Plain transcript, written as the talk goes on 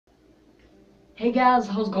Hey guys,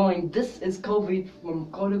 how's it going? This is Kovid from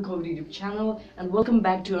Kovid YouTube channel, and welcome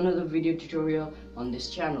back to another video tutorial on this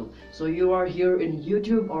channel. So you are here in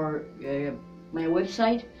YouTube or my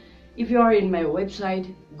website. If you are in my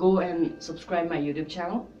website, go and subscribe my YouTube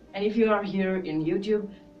channel. And if you are here in YouTube,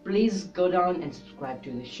 please go down and subscribe to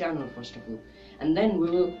this channel first of all. And then we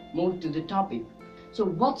will move to the topic. So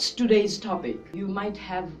what's today's topic? You might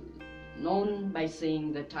have known by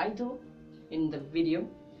seeing the title in the video.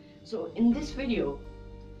 So in this video,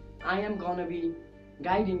 I am gonna be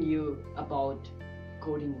guiding you about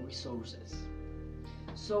coding resources.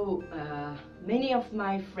 So many of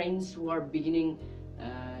my friends who are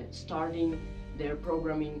starting their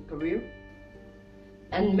programming career,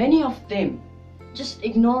 and many of them just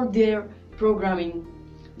ignore their programming,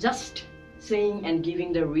 just saying and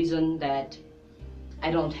giving the reason that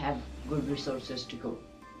I don't have good resources to code.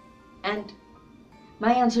 And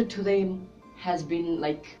my answer to them has been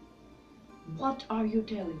like, what are you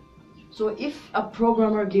telling? So if a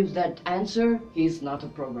programmer gives that answer, he is not a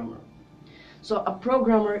programmer. So a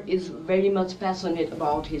programmer is very much passionate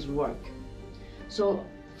about his work. So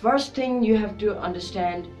first thing you have to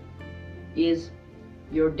understand is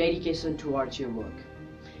your dedication towards your work.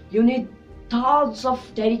 You need tons of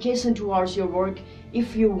dedication towards your work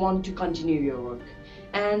if you want to continue your work.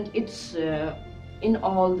 And it's in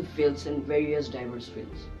all the fields and various diverse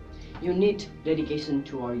fields. You need dedication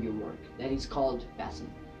toward your work. That is called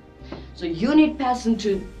passion. So you need passion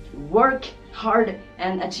to work hard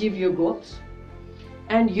and achieve your goals.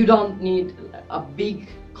 And you don't need a big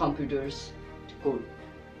computers to code.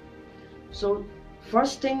 So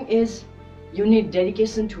first thing is you need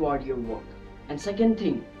dedication toward your work. And second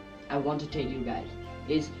thing I want to tell you guys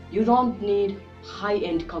is you don't need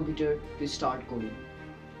high-end computer to start coding.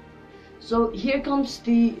 So here comes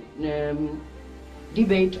the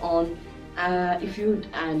debate on if you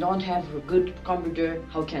don't have a good computer,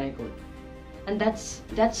 how can I code? And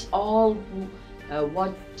that's all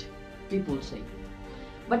what people say.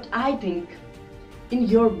 But I think in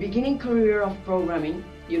your beginning career of programming,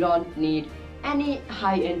 you don't need any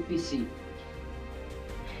high-end PC.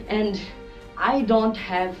 And I don't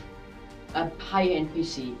have a high-end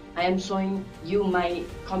PC. I am showing you my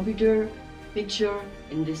computer picture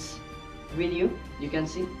in this video, you can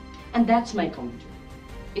see, and that's my computer.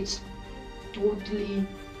 It's totally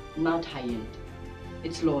not high-end,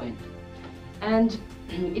 it's low-end, and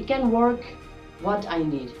it can work what I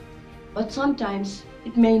need, but sometimes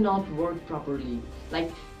it may not work properly.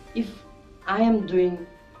 Like if I am doing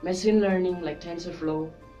machine learning like TensorFlow,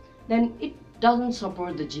 then it doesn't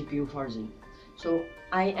support the GPU version, so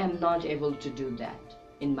I am not able to do that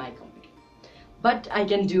in my computer. But I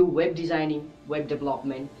can do web designing, web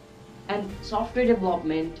development, and software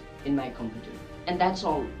development in my computer, and that's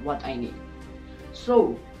all what I need.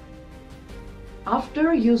 So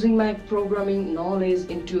after using my programming knowledge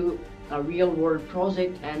into a real-world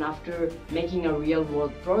project, and after making a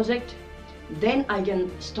real-world project, then I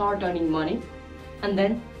can start earning money, and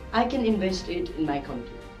then I can invest it in my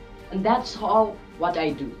computer, and that's all what I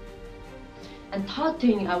do. And third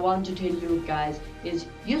thing I want to tell you guys is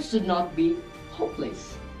you should not be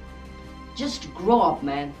hopeless. Just grow up,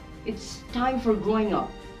 man. It's time for growing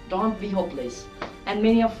up. Don't be hopeless. And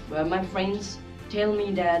many of my friends tell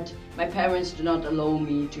me that my parents do not allow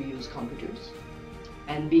me to use computers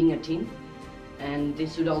and being a teen, and they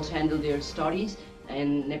should also handle their studies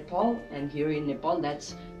in Nepal, and here in Nepal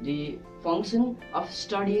that's the function of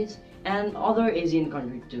studies, and other Asian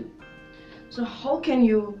countries too. So how can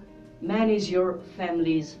you manage your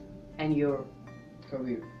families and your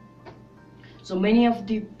career? So many of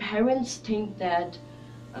the parents think that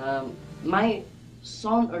my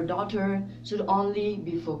son or daughter should only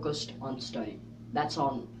be focused on study. That's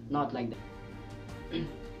all, not like that.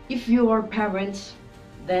 If you are parents,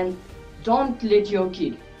 then don't let your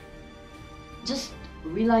kid just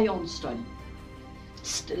rely on study.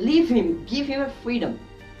 Just leave him, give him a freedom,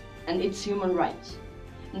 and it's human rights.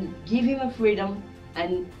 And give him a freedom,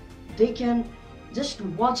 and they can just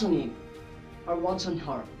watch on him or watch on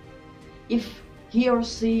her. If he or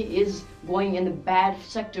she is going in a bad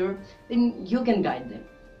sector, then you can guide them.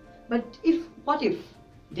 But what if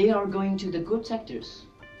they are going to the good sectors?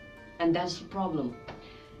 And that's the problem.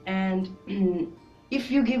 And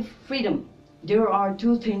if you give freedom, there are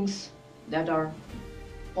two things that are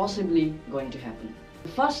possibly going to happen. The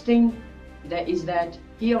first thing that is that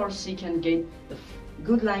he or she can get the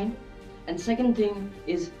good line, and second thing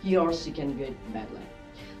is he or she can get bad line.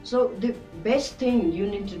 So the best thing you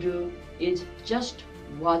need to do is just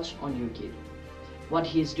watch on your kid, what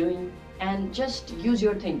he's doing, and just use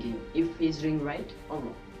your thinking if he's doing right or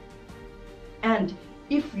wrong. And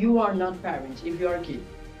if you are not parents, if you are a kid,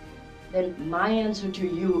 then my answer to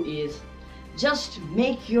you is just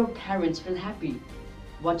make your parents feel happy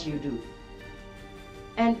what you do.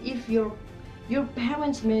 And if your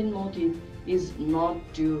parents' main motive is not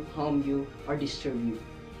to harm you or disturb you,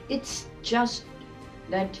 it's just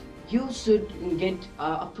that you should get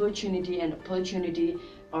opportunity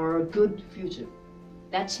or a good future.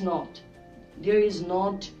 There is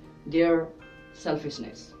not their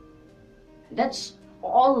selfishness. That's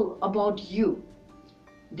all about you.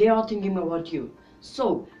 They are thinking about you.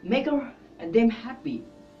 So make them happy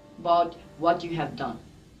about what you have done.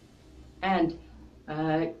 And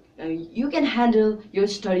you can handle your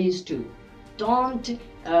studies too. Don't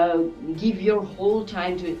give your whole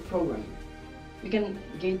time to programming. You can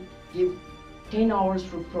give 10 hours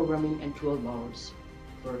for programming and 12 hours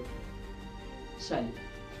for study.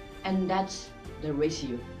 And that's the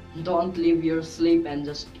ratio. Don't leave your sleep and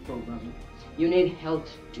just programming. You need health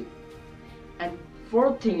too. And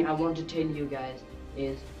fourth thing I want to tell you guys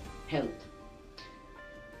is health.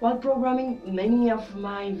 While programming, many of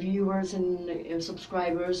my viewers and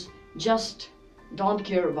subscribers just don't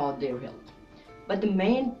care about their health. But the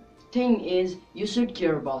main thing is you should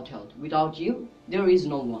care about health. Without you, there is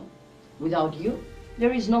no one. Without you,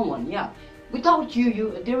 there is no one. Yeah, without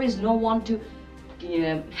you, there is no one to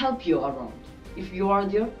help you around. If you are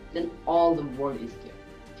there, then all the world is there.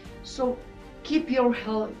 So keep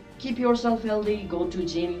yourself healthy. Go to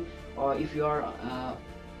gym, or if you are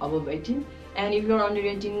above 18, and if you're under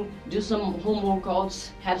 18, do some home workouts,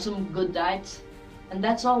 have some good diets, and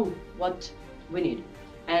that's all what we need.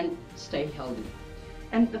 And stay healthy.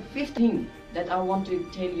 And the fifth thing that I want to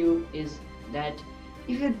tell you is that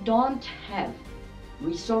if you don't have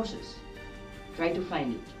resources, try to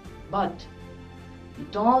find it. But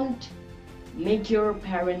don't make your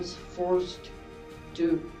parents forced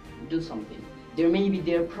to do something. There may be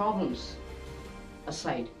their problems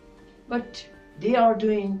aside, but they are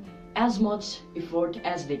doing as much effort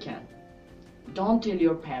as they can. Don't tell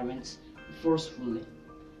your parents forcefully.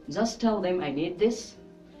 Just tell them, I need this,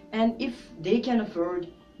 and if they can afford,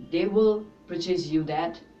 they will purchase you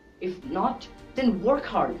that. If not, then work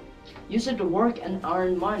hard. You should work and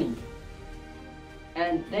earn money,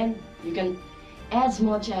 and then you can, as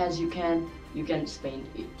much as you can spend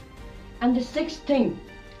it. And the sixth thing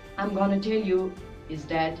I'm gonna tell you is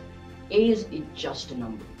that age is just a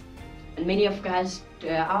number. And many of guys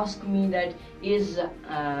ask me that is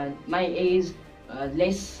my age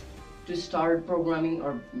less to start programming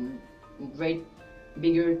or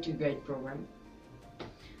bigger to great program.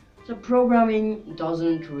 So programming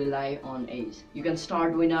doesn't rely on age. You can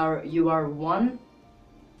start when you are 1,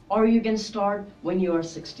 or you can start when you are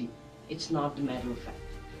 60. It's not the matter of fact.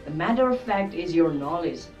 The matter of fact is your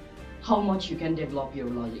knowledge, how much you can develop your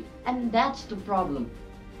logic. And that's the problem.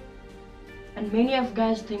 And many of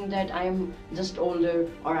guys think that I'm just older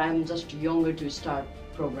or I'm just younger to start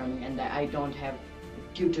programming and that I don't have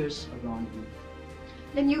tutors around me.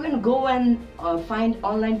 Then you can go and find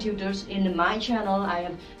online tutors. In my channel I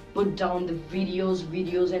have put down the videos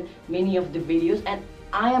and many of the videos, and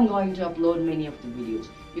I am going to upload many of the videos.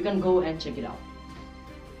 You can go and check it out.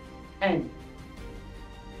 And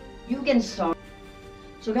you can start.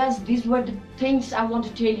 So guys, these were the things I want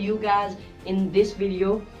to tell you guys in this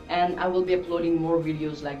video, and I will be uploading more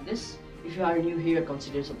videos like this. If you are new here,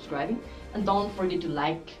 consider subscribing, and don't forget to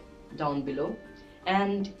like down below.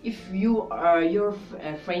 And if your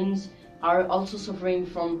friends are also suffering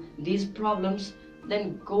from these problems,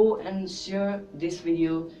 then go and share this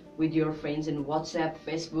video with your friends in WhatsApp,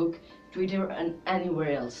 Facebook, Twitter, and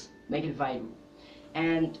anywhere else. Make it viral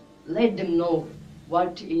and let them know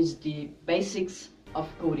what is the basics of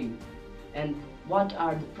coding and what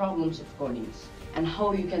are the problems of coding and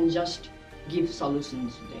how you can just give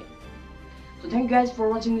solutions today. So thank you guys for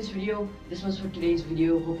watching this video. This was for today's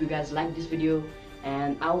video. Hope you guys like this video,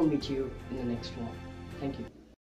 and I will meet you in the next one. Thank you.